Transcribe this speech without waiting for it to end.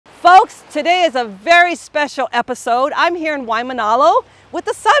folks, today is a very special episode. I'm here in Waimanalo with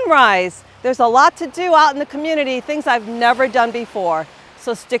the sunrise. There's a lot to do out in the community, things I've never done before.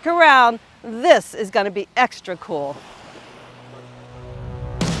 So stick around, this is going to be extra cool.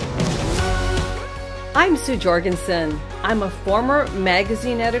 I'm Sue Jorgensen. I'm a former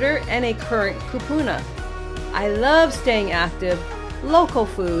magazine editor and a current Kūpuna. I love staying active, local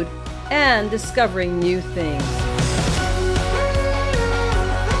food, and discovering new things.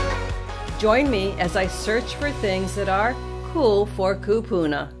 Join me as I search for things that are cool for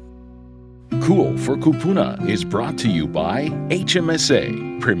Kūpuna. Cool for Kūpuna is brought to you by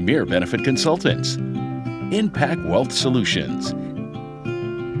HMSA, Premier Benefit Consultants, Impact Wealth Solutions,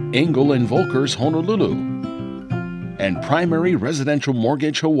 Engel & Volkers Honolulu, and Primary Residential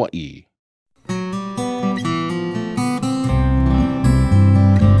Mortgage Hawaii.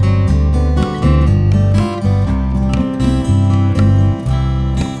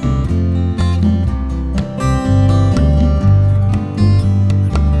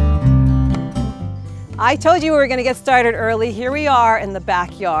 I told you we were going to get started early. Here we are in the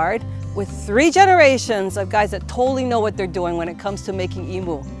backyard with 3 generations of guys that totally know what they're doing when it comes to making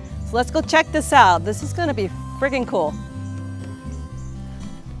imu. So let's go check this out. This is going to be friggin' cool.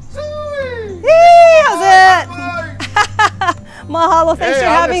 Hey, how's it? Mahalo, thanks for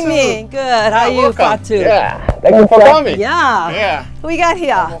having me. Good, how are you, Fatu? Yeah, thank you for coming. Yeah. Who we got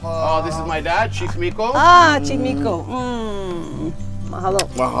here? Oh, this is my dad, Chief Miko. Ah, Chief Miko. Mahalo.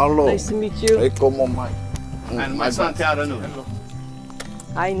 Mahalo. Nice to meet you. And my son, Tearanu.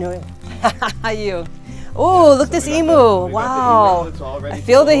 I know it. How are you? Oh, look this emu. Wow. I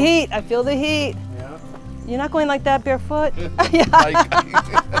feel the heat. I feel the heat. Yeah. You're not going like that barefoot? Yeah.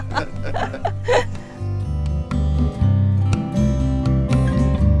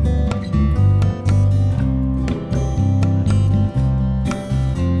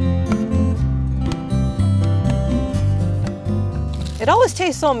 It always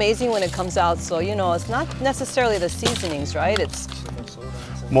tastes so amazing when it comes out, so you know, it's not necessarily the seasonings, right? It's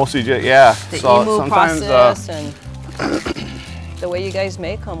Mostly just, yeah. the So emu sometimes, process and the way you guys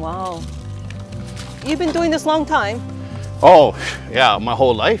make them. Wow. You've been doing this long time. oh, yeah, my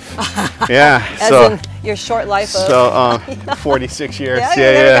whole life. Yeah. As so, in your short life of... so 46 years. Yeah,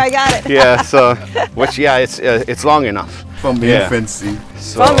 there we go, I got it. Yeah, so, which, yeah, it's long enough. From infancy.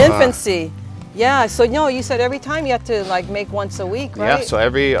 So, From infancy. Yeah, so no, you said every time you had to like make once a week, right? Yeah, so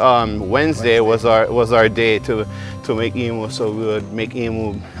every Wednesday was our day to make imu. So we would make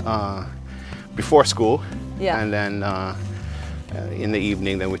imu before school. Yeah. And then in the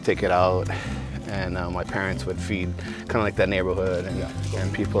evening, then we'd take it out. And my parents would feed kind of like that neighborhood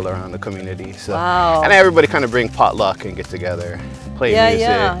and people around the community. So, Wow. And everybody kind of bring potluck and get together, play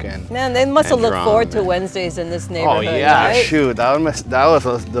music. And, man, they must have and looked drum forward to and- Wednesdays in this Oh neighborhood, yeah, right? shoot, that was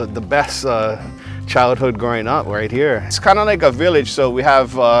the best childhood growing up right here. It's kind of like a village, so we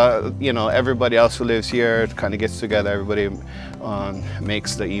have you know, everybody else who lives here kind of gets together. Everybody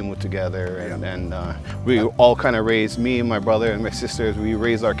makes the imu together, and we all kind of raise, me and my brother and my sisters, we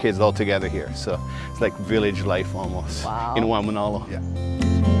raise our kids all together here. So it's like village life almost. Wow. In Waimanalo. Yeah.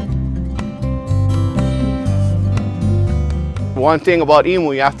 One thing about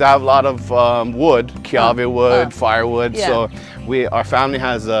imu, you have to have a lot of wood, kiawe wood, firewood. Yeah. So our family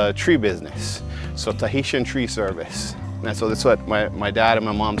has a tree business, so Tahitian tree service. And so that's what my dad and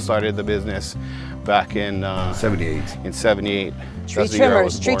my mom started the business back in 78. In 78. Tree That's the year I trimmers,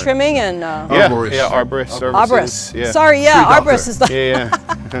 was tree born. trimming and... Yeah, Arborist. yeah, arborist services. Arborist. Yeah. Sorry, yeah, Tree arborist is the... Yeah,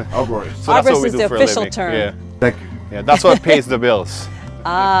 yeah. Arborist. So that's Arborist what we is do the for a official living. term. Yeah, Thank you. yeah, that's what pays the bills.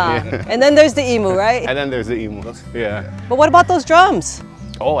 Ah, Yeah. and then there's the emu, right? And then there's the imu. Yeah. But what about those drums?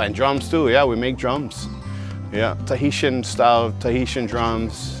 Oh, and drums too. Yeah, we make drums. Yeah, Tahitian style, Tahitian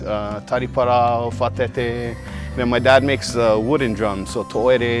drums, tariparao, fatete. Then my dad makes wooden drums, so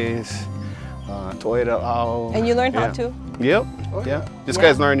toeres, toerao. And you learned how to? Yep. Yeah. This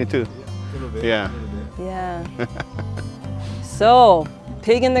guy's learning too. Yeah. Yeah. So,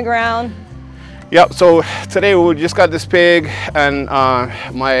 pig in the ground. Yep. So today we just got this pig, and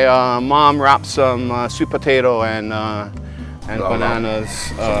my mom wrapped some sweet potato and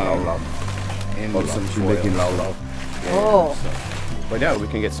bananas. In Also, she's making lau. Oh, But yeah, we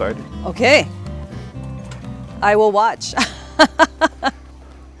can get started. okay. I will watch.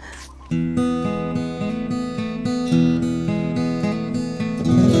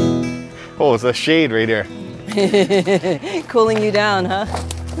 Oh, it's a shade right there. Cooling you down, huh?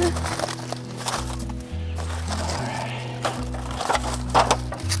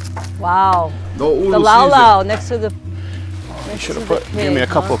 Wow. No ulu The lau lau next to the. You should have give me a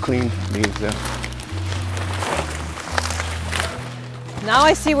couple clean leaves there. Now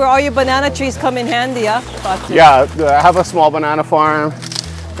I see where all your banana trees come in handy, huh? Yeah, I have a small banana farm,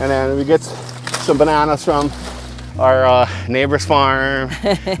 and then we get some bananas from our neighbor's farm.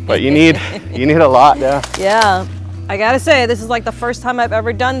 But you need a lot, yeah. Yeah. I gotta say, this is like the first time I've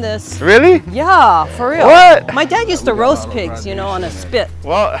ever done this. Really? Yeah, for real. What? My dad used to roast pigs, you know, on a spit.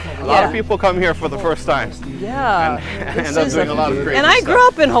 Well, a lot of people come here for the first time. Yeah. And end up doing a lot of crazy And I grew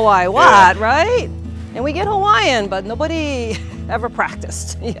stuff. up in Hawaii, what, right? And we get Hawaiian, but nobody ever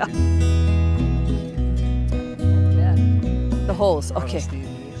practiced. Yeah. The holes, okay.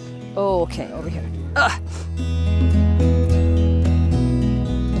 Oh, okay, over here.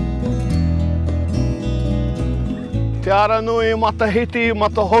 Te ara nui matahiti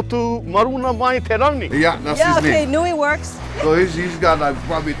matahotu maruna mai te rangi. Yeah, that's Yeah, his okay, name. Nui works. So he's got like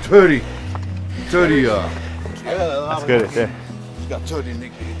probably 30. That's good, yeah. He's got 30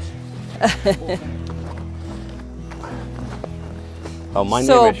 nicknames. Oh, my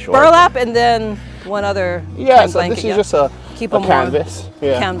So name is short. burlap and then one other Yeah, so blanket, this is just a, keep a 'em warm. canvas.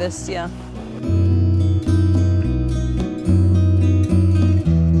 Yeah. Canvas, yeah.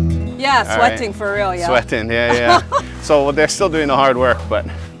 Yeah, sweating for real, yeah. Sweating, yeah. So they're still doing the hard work, but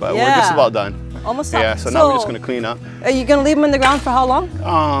we're just about done. Almost done. Yeah, so now we're just gonna clean up. Are you gonna leave them in the ground for how long?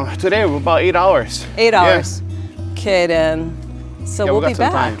 Today we're about 8 hours. 8 Yeah. hours. Okay then. So Yeah, we we'll got be some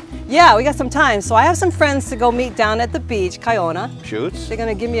back. time. Yeah, we got some time. So I have some friends to go meet down at the beach, Kaiona. Shoots. They're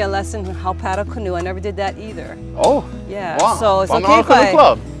gonna give me a lesson on how paddle canoe. I never did that either. Oh. Yeah. Wow. So it's Waimanalo okay if Canoe I.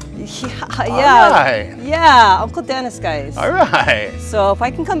 Club. Yeah. Alright. Yeah, Uncle Dennis guys. All right. So if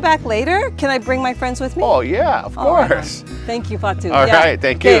I can come back later, can I bring my friends with me? Oh yeah, of All right. course. Thank you, Fatu. All yeah. right,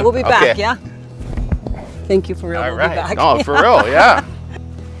 thank Okay, you. we'll be back, Okay. yeah? Thank you for real. All We'll right. be back. No, for real, yeah.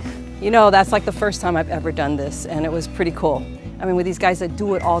 You know, that's like the first time I've ever done this, and it was pretty cool. I mean, with these guys that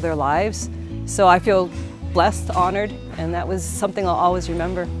do it all their lives. So I feel blessed, honored, and that was something I'll always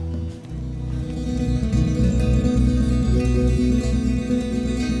remember.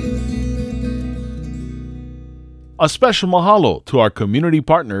 A special mahalo to our community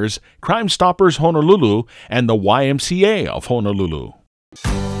partners, Crime Stoppers Honolulu and the YMCA of Honolulu.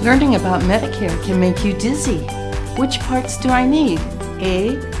 Learning about Medicare can make you dizzy. Which parts do I need?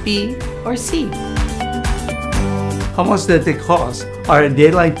 A, B, or C? How much does it cost? Are they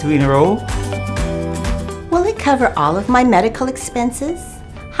like 2 in a row? Will it cover all of my medical expenses?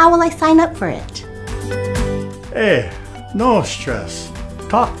 How will I sign up for it? Hey, no stress.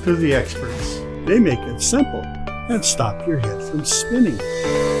 Talk to the experts. They make it simple and stop your head from spinning.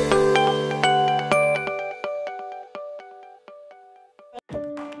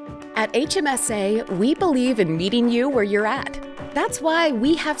 At HMSA, we believe in meeting you where you're at. That's why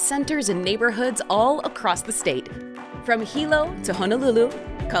we have centers in neighborhoods all across the state. From Hilo to Honolulu,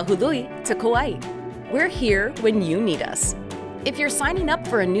 Kahului to Kauai. We're here when you need us. If you're signing up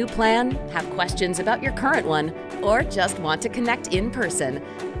for a new plan, have questions about your current one, or just want to connect in person,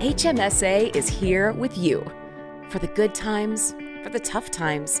 HMSA is here with you. For the good times, for the tough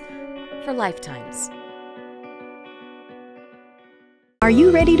times, for lifetimes. Are you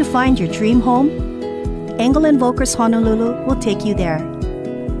ready to find your dream home? Angle Invokers Honolulu will take you there.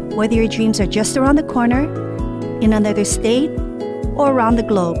 Whether your dreams are just around the corner, in another state, or around the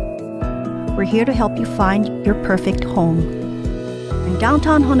globe, we're here to help you find your perfect home. In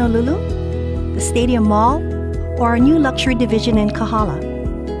downtown Honolulu, the Stadium Mall, or our new luxury division in Kahala,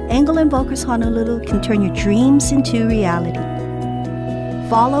 Angle Invokers Honolulu can turn your dreams into reality.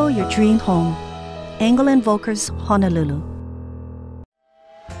 Follow your dream home. Angle Invokers Honolulu.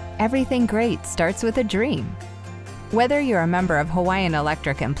 Everything great starts with a dream. Whether you're a member of Hawaiian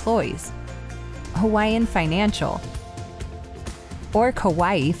Electric Employees, Hawaiian Financial, or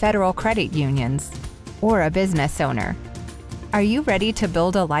Kauai Federal Credit Unions, or a business owner, are you ready to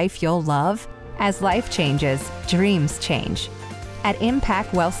build a life you'll love? As life changes, dreams change. At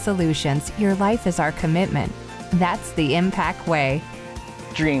Impact Wealth Solutions, your life is our commitment. That's the Impact way.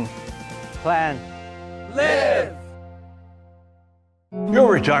 Dream. Plan. Live!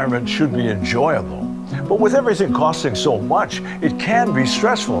 Your retirement should be enjoyable, but with everything costing so much, it can be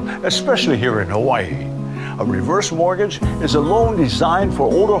stressful, especially here in Hawaii. A reverse mortgage is a loan designed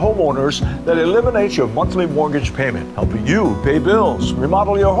for older homeowners that eliminates your monthly mortgage payment, helping you pay bills,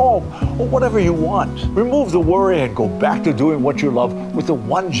 remodel your home, or whatever you want. Remove the worry and go back to doing what you love with the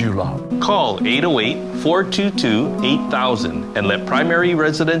ones you love. Call 808-422-8000 and let Primary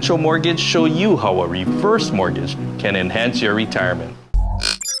Residential Mortgage show you how a reverse mortgage can enhance your retirement.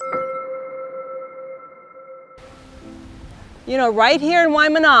 You know, right here in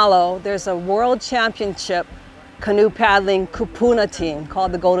Waimanalo, there's a world championship canoe paddling Kūpuna team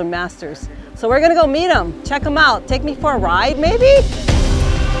called the Golden Masters. So we're gonna go meet them, check them out. Take me for a ride, maybe?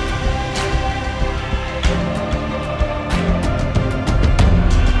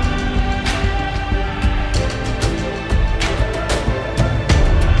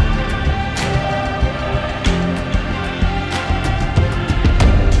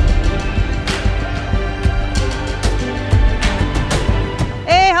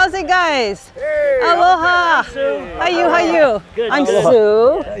 guys. Hey, aloha. How you? Good. I'm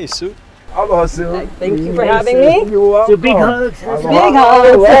Sue. Hey, Sue. Aloha, Sue. Thank you for having me. You're welcome. So big hugs. Big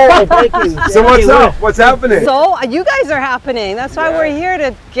hugs. Thank you. So what's up? What's happening? So you guys are happening. That's why we're here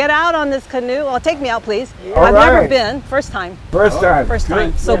to get out on this canoe. Well, take me out, please. All I've right. never been. First time. First time. First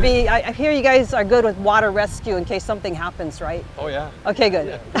time. Good. So I hear you guys are good with water rescue in case something happens, right? Oh yeah. Okay,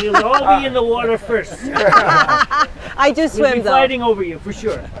 good. We'll all be in the water first. I do swim we'll be though. Fighting over you for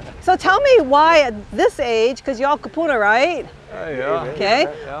sure. So tell me why at this age, because y'all Kūpuna, right? Yeah. Okay.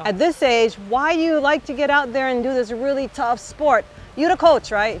 Yeah. At this age, why you like to get out there and do this really tough sport? You're the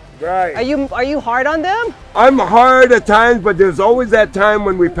coach, right? Right. Are you hard on them? I'm hard at times, but there's always that time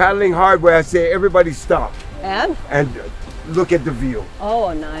when we're paddling hard where I say, everybody stop. And Look at the view.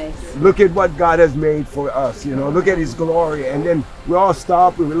 Oh, nice. Look at what God has made for us, you know, look at His glory. And then we all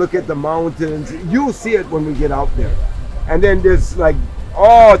stop and we look at the mountains. You'll see it when we get out there. And then there's like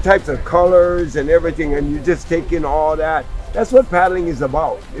all types of colors and everything, and you just take in all that. That's what paddling is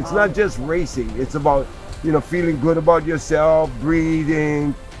about. It's not just racing. It's about, you know, feeling good about yourself,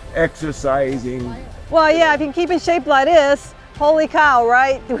 breathing, exercising. Well, yeah, if you can keep in shape like this, holy cow,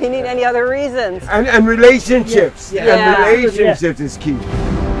 right? Do we need any other reasons? And relationships. Yeah. And relationships is key.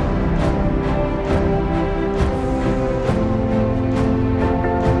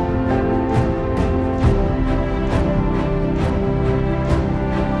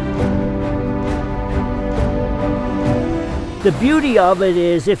 The beauty of it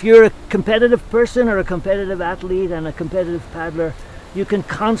is if you're a competitive person or a competitive athlete and a competitive paddler, you can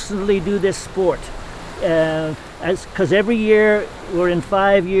constantly do this sport. Because every year we're in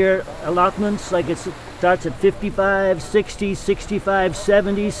 5-year allotments, like it starts at 55, 60, 65,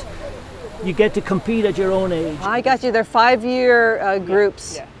 70s. You get to compete at your own age. I got you. They're 5-year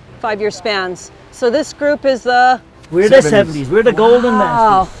groups, 5-year spans. So this group is the... We're the 70s. We're the golden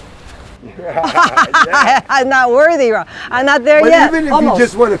masters. I'm not worthy. I'm not there yet. Even if Almost. you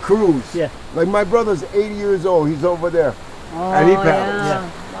just want to cruise, like my brother's 80 years old, he's over there, and he paddles.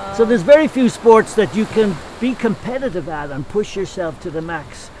 Yeah. So there's very few sports that you can be competitive at and push yourself to the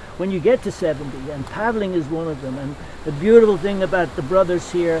max when you get to 70, and paddling is one of them. And the beautiful thing about the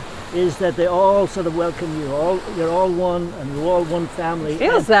brothers here is that they all sort of welcome you. You're all one, and you're all one family. It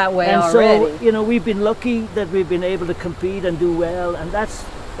feels that way and already. So, you know, we've been lucky that we've been able to compete and do well, and that's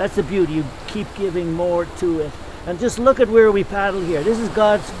the beauty. You keep giving more to it. And just look at where we paddle here. This is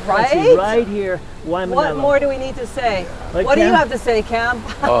God's country right here, Waimanalo. What more do we need to say? Like what do you Cam? have to say, Cam?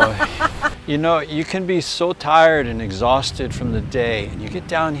 You know, you can be so tired and exhausted from the day, and you get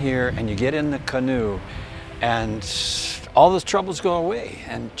down here and you get in the canoe, and all those troubles go away,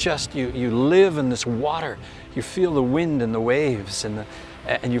 and just you live in this water. You feel the wind and the waves, and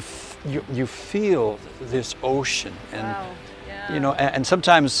you feel this ocean. And wow. you know, and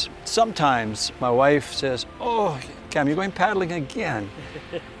sometimes my wife says, "Oh, Cam, you're going paddling again,"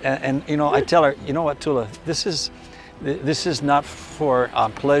 and you know, I tell her, "You know what, Tula, this is not for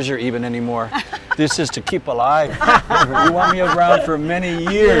pleasure even anymore. This is to keep alive. You want me around for many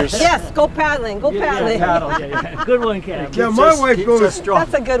years." Yes, go paddling. Go paddling. Yeah. Good one, Cam. Yeah, my wife goes.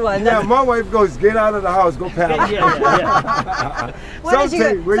 That's a good one. Yeah, my wife goes. Get out of the house. Go paddle. What did you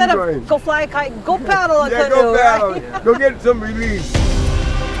Someday, where instead you of going? go fly a kite, go paddle a Yeah, canoe. go paddle. Right? Go get some release.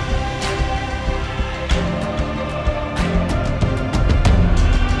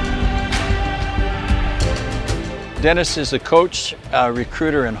 Dennis is the coach,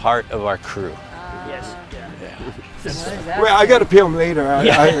 recruiter, and heart of our crew. Yes. Well, I got to pay him later.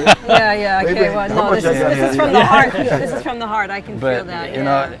 Yeah, okay. Well, no, this is from the heart. Yeah. This is from the heart. I can feel that. You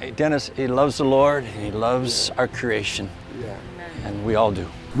know, Dennis, he loves the Lord. He loves our creation. Yeah. And we all do.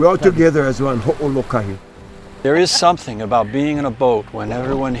 We're all together as one. Ho'olokahi. There is something about being in a boat when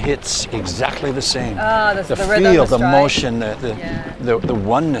everyone hits exactly the same. The feel, rhythm, the right? motion, the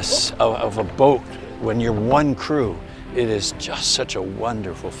oneness of a boat when you're one crew. It is just such a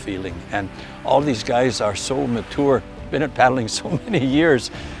wonderful feeling. And all these guys are so mature, been at paddling so many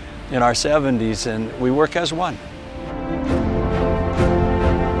years in our 70s, and we work as one.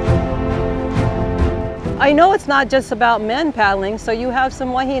 I know it's not just about men paddling, so you have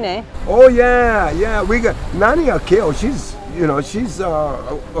some wahine. Oh yeah. We got Nani Akeo. She's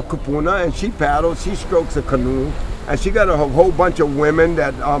a Kūpuna, and she paddles. She strokes a canoe, and she got a whole bunch of women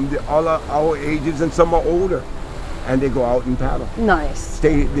that all our ages, and some are older, and they go out and paddle. Nice.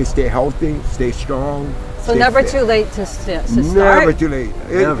 They stay healthy, stay strong. So never too late to start? Never too late.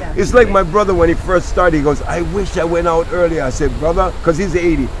 It's like my brother when he first started, he goes, "I wish I went out earlier." I said, "Brother," because he's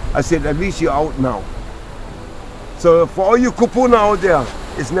 80, I said, "at least you're out now." So for all you Kūpuna out there,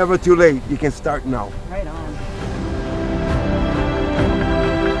 it's never too late. You can start now. Right on.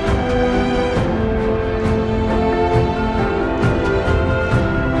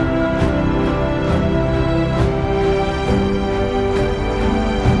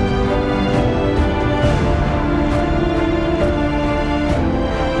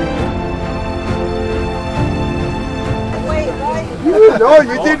 No,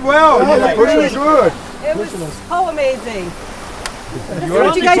 you did well. You were pretty good. It was so amazing. This is wanna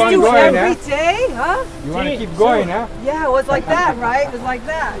what you keep guys on do going, every day, huh? You want to keep going, huh? Yeah, it was like that, right? It was like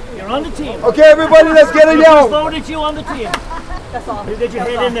that. You're on the team. Okay, everybody, let's get it As out. long as you on the team. That's all. You get your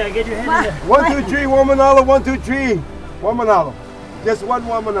head in there. Get your head in there. 1, 2, 3, Waimanalo. 1, 2, 3, Waimanalo. Just one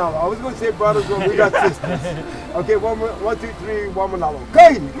Waimanalo. I was going to say brothers, but we got sisters. Okay, 1, 2, 3, Waimanalo.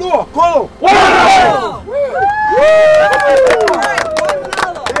 Okay, Lua, Kolo. Wow!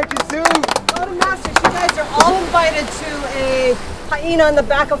 Thank you, Sue. Go to Masters. You guys are all invited to a hyena in the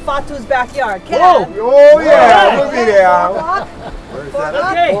back of Fatu's backyard. Whoa! Oh, yeah. We'll be there. 4 o'clock?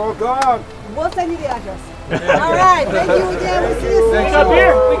 Okay. 4 o'clock. We'll send you the address. All right. Thank you again. We'll see you soon. We got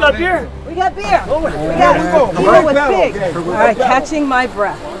beer. We got beer. We got beer. Oh, We got people with big. All right, catching my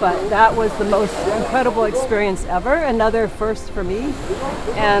breath. But that was the most incredible experience ever. Another first for me.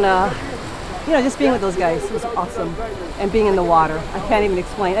 And, you know, just being with those guys was awesome. And being in the water. I can't even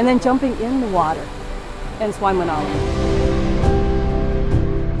explain. And then jumping in the water. And it's Waimanalo.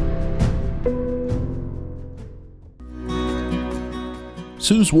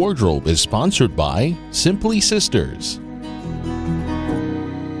 Sue's Wardrobe is sponsored by Simply Sisters.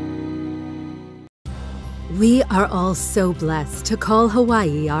 We are all so blessed to call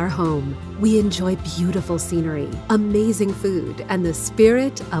Hawaii our home. We enjoy beautiful scenery, amazing food, and the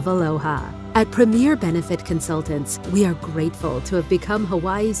spirit of aloha. At Premier Benefit Consultants, we are grateful to have become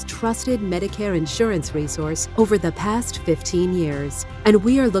Hawaii's trusted Medicare insurance resource over the past 15 years. And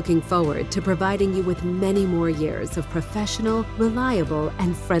we are looking forward to providing you with many more years of professional, reliable,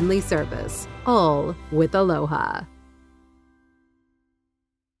 and friendly service, all with aloha.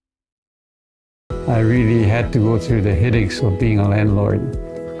 I really had to go through the headaches of being a landlord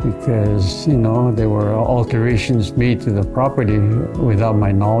because, you know, there were alterations made to the property without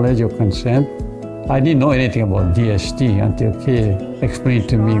my knowledge or consent. I didn't know anything about DST until Kay explained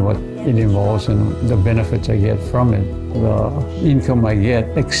to me what it involves and the benefits I get from it. The income I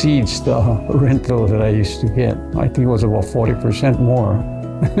get exceeds the rental that I used to get. I think it was about 40% more.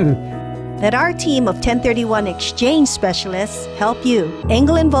 Let our team of 1031 exchange specialists help you.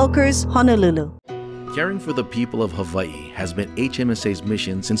 Engel & Volkers, Honolulu. Caring for the people of Hawaii has been HMSA's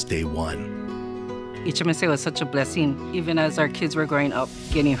mission since day one. HMSA was such a blessing. Even as our kids were growing up,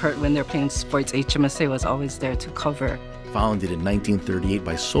 getting hurt when they're playing sports, HMSA was always there to cover. Founded in 1938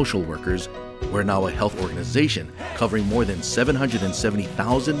 by social workers, we're now a health organization covering more than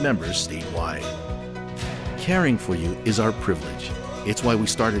 770,000 members statewide. Caring for you is our privilege. It's why we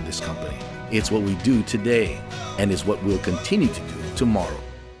started this company. It's what we do today, and is what we'll continue to do tomorrow.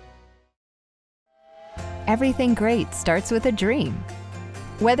 Everything great starts with a dream.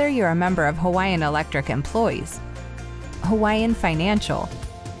 Whether you're a member of Hawaiian Electric employees, Hawaiian Financial,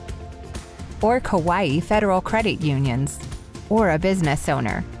 or Kauai Federal Credit Unions, or a business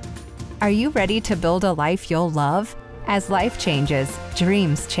owner, are you ready to build a life you'll love? As life changes,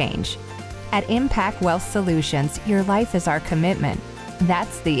 dreams change. At Impact Wealth Solutions, your life is our commitment.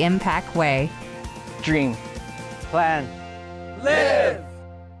 That's the Impact way. Dream. Plan. Live!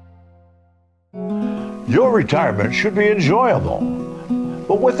 Your retirement should be enjoyable.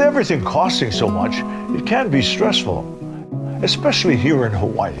 But with everything costing so much, it can be stressful, especially here in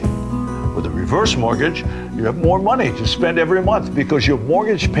Hawaii. With a reverse mortgage, you have more money to spend every month because your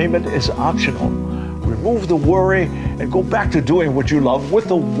mortgage payment is optional. Remove the worry and go back to doing what you love with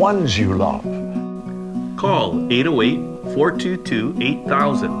the ones you love. Call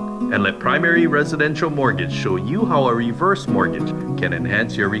 808-422-8000 and let Primary Residential Mortgage show you how a reverse mortgage can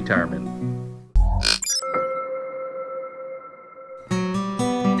enhance your retirement.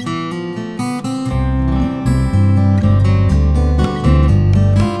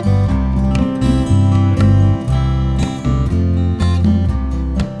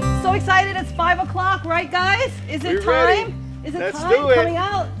 Right, guys? Is it time? Ready. Is it Let's time do it. coming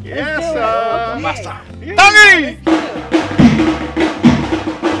out? Yes, Let's do it. Okay. Tangi!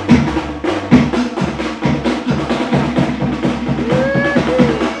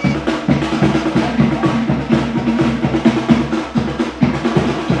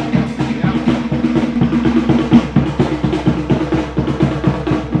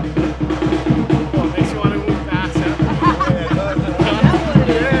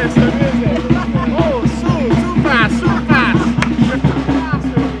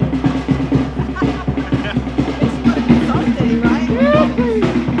 Someday, right?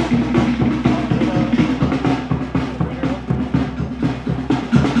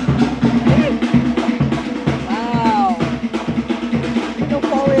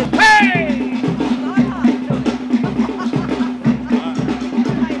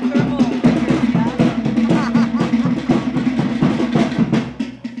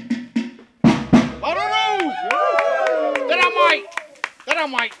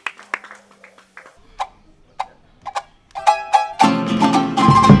 right.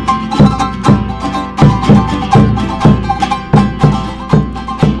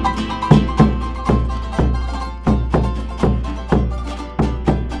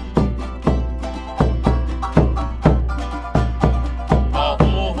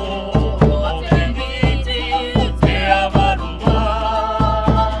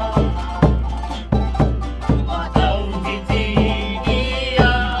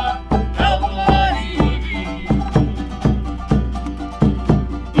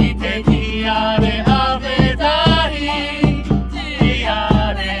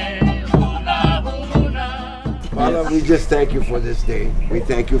 We just thank you for this day. We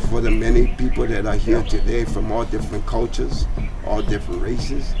thank you for the many people that are here today from all different cultures, all different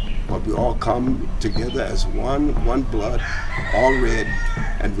races, but we all come together as one blood, all red,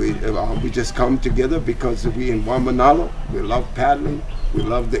 and we just come together because we in Waimanalo. We love paddling, we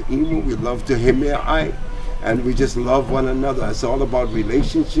love the imu, we love the himei, and we just love one another. It's all about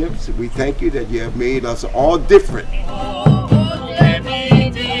relationships. We thank you that you have made us all different.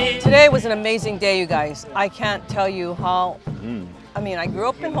 Today was an amazing day, you guys. I can't tell you how, I mean, I grew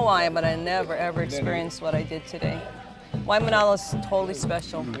up in Hawaii, but I never ever experienced what I did today. Waimanalo is totally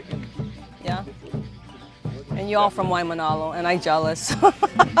special. Yeah? And you all from Waimanalo, and I'm jealous.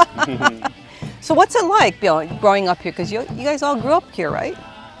 So what's it like, Bill, growing up here? Because you guys all grew up here, right?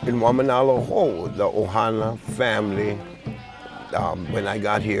 In Waimanalo, the Ohana family, when I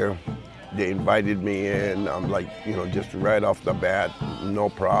got here, they invited me in. I'm like, you know, just right off the bat, no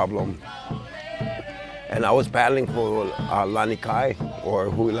problem. And I was paddling for Lanikai or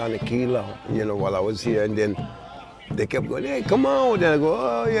Huilanikila, you know, while I was here. And then they kept going, hey, come on. And I go,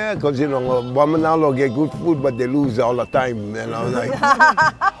 oh, yeah, because, you know, Waimanalo get good food, but they lose all the time. And I was like,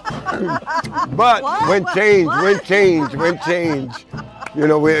 but when change. You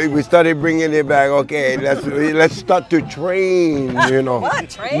know, we started bringing it back. Okay, let's start to train. You know, what,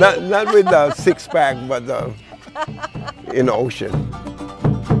 train? Not with the six-pack, but in the ocean.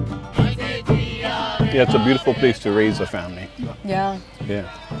 Yeah, it's a beautiful place to raise a family. Yeah. Yeah.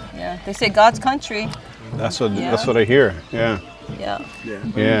 Yeah. They say God's country. That's what I hear. Yeah. Yeah.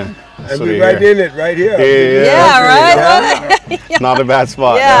 Yeah. And we're right in it, right here. Yeah, right? Yeah. Not a bad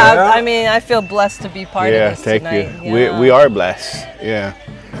spot. Yeah, I mean, I feel blessed to be part of this tonight. Yeah, thank you. We are blessed. Yeah.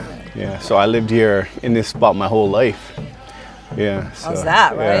 Yeah. So I lived here in this spot my whole life. Yeah. So, how's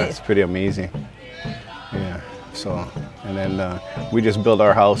that, right? Yeah, it's pretty amazing. Yeah. So, and then we just built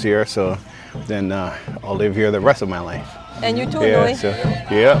our house here, so then I'll live here the rest of my life. And you too, yeah, Louis? so,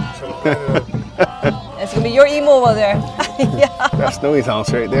 yeah. It's going to be your emo over there. Yeah. That's Louis'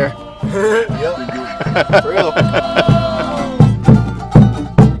 house right there. Yep. For real.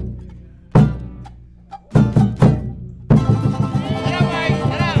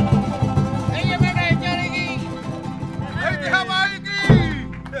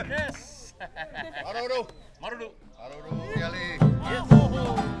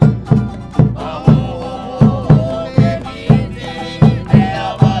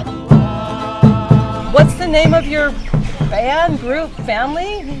 What's the name of your band, group,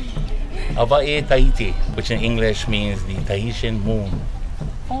 family? Hawaii Tahiti, which in English means the Tahitian moon.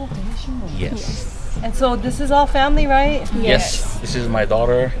 Oh, Tahitian moon. Yes. And so this is all family, right? Yes. This is my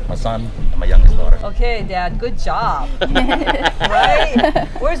daughter, my son, and my youngest daughter. Okay, Dad, good job. Right?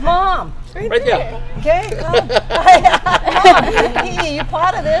 Where's Mom? Right there. Okay, come. Mom, hey, you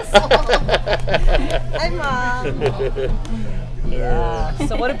part of this? Hi, Mom. Yeah.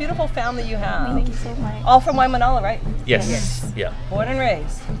 So what a beautiful family you have. Thank you so much. All from Waimanalo, right? Yes. Yeah. Born and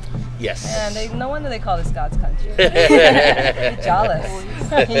raised. Yes. And no wonder they call this God's country. You're jealous.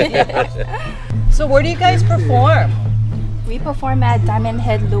 So where do you guys perform? We perform at Diamond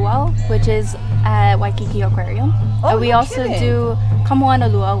Head Luau, which is at Waikiki Aquarium. Oh, we no also kidding. do Kamoana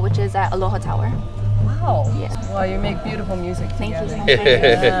Luau, which is at Aloha Tower. Wow. Yeah. Well, you make beautiful music Thank you together. so much.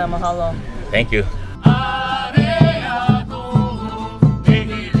 Yeah, mahalo. Thank you.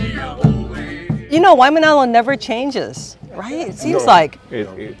 You know, Waimanalo never changes, right? It seems like.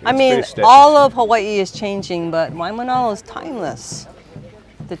 I mean, stays steady. all of Hawaii is changing, but Waimanalo is timeless.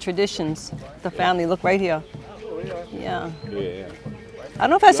 The traditions, the family, look right here. Yeah. I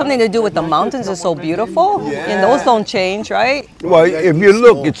don't know if it has something to do with the mountains are so beautiful. And those don't change, right? Well, if you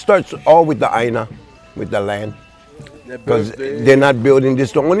look, it starts all with the aina, with the land. Because they're not building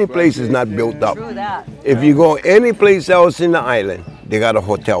this. The only place is not built up. True that. If you go any place else in the island, they got a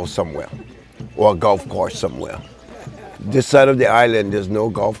hotel somewhere or a golf course somewhere. This side of the island, there's no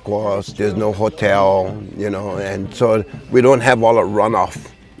golf course, there's no hotel, you know, and so we don't have all the runoff,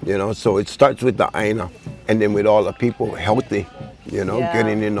 you know. So it starts with the aina, and then with all the people healthy, you know, Yeah.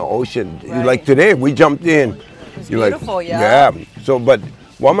 getting in the ocean. Right. Like today, we jumped in. It's You're beautiful, like, yeah. So, but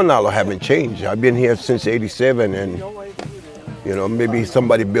Waimanalo haven't changed. I've been here since '87, and you know, maybe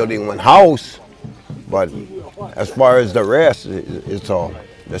somebody building one house, but as far as the rest, it's all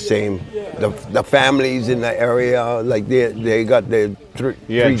the same. The families in the area, like they got their three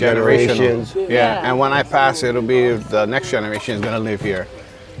generations. Yeah, and when I pass, it'll be the next generation is gonna live here.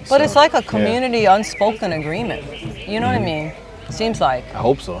 But So, it's like a yeah. community unspoken agreement. You know what I mean? Seems like. I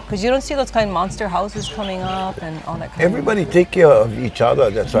hope so. Because you don't see those kind of monster houses coming up and all that kind Everybody take care of each other.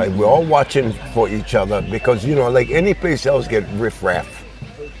 That's right. We're all watching for each other because, you know, like any place else get riffraff.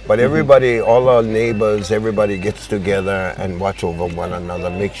 But everybody, all our neighbors, everybody gets together and watch over one another,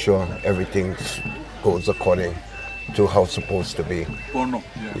 make sure everything goes according to how it's supposed to be. Bono.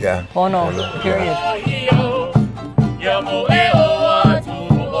 Yeah. Bono, period.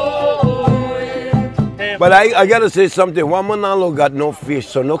 But I gotta say something. Waimanalo got no fish,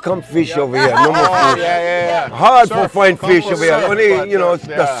 so no come fish over here. No more fish. Yeah. Hard Surf, to find come fish for over here. surf, Only, but you know,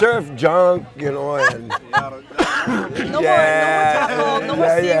 yeah. the surf junk, you know, and No more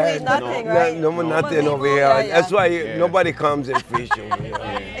seaweed, nothing, right? no more nothing over here. Yeah, yeah. That's why nobody comes and fish over here.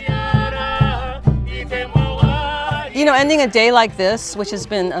 You know, ending a day like this, which has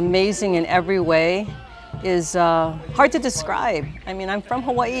been amazing in every way, is hard to describe. I mean, I'm from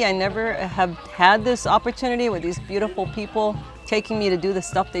Hawaii. I never have had this opportunity with these beautiful people taking me to do the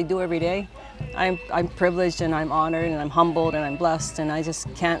stuff they do every day. I'm privileged and I'm honored and I'm humbled and I'm blessed, and I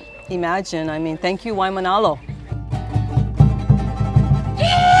just can't imagine. I mean, thank you, Waimanalo.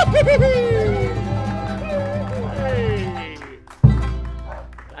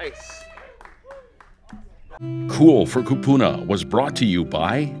 Nice. Cool for Kūpuna was brought to you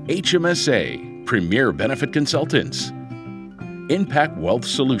by HMSA, Premier Benefit Consultants, Impact Wealth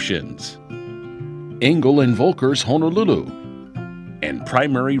Solutions, Engel & Volkers Honolulu, and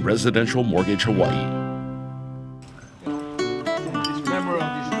Primary Residential Mortgage Hawaii. This memory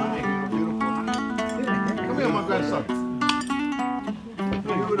of this night, beautiful. Come here, my grandson.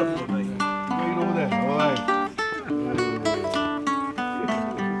 Beautiful night. Right over there. All right.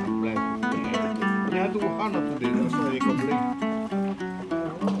 You had to Ohana today, that's why they come late.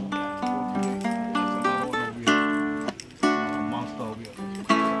 Monster over here.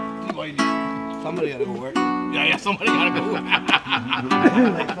 Somebody gotta go work. Yeah, somebody gotta go work.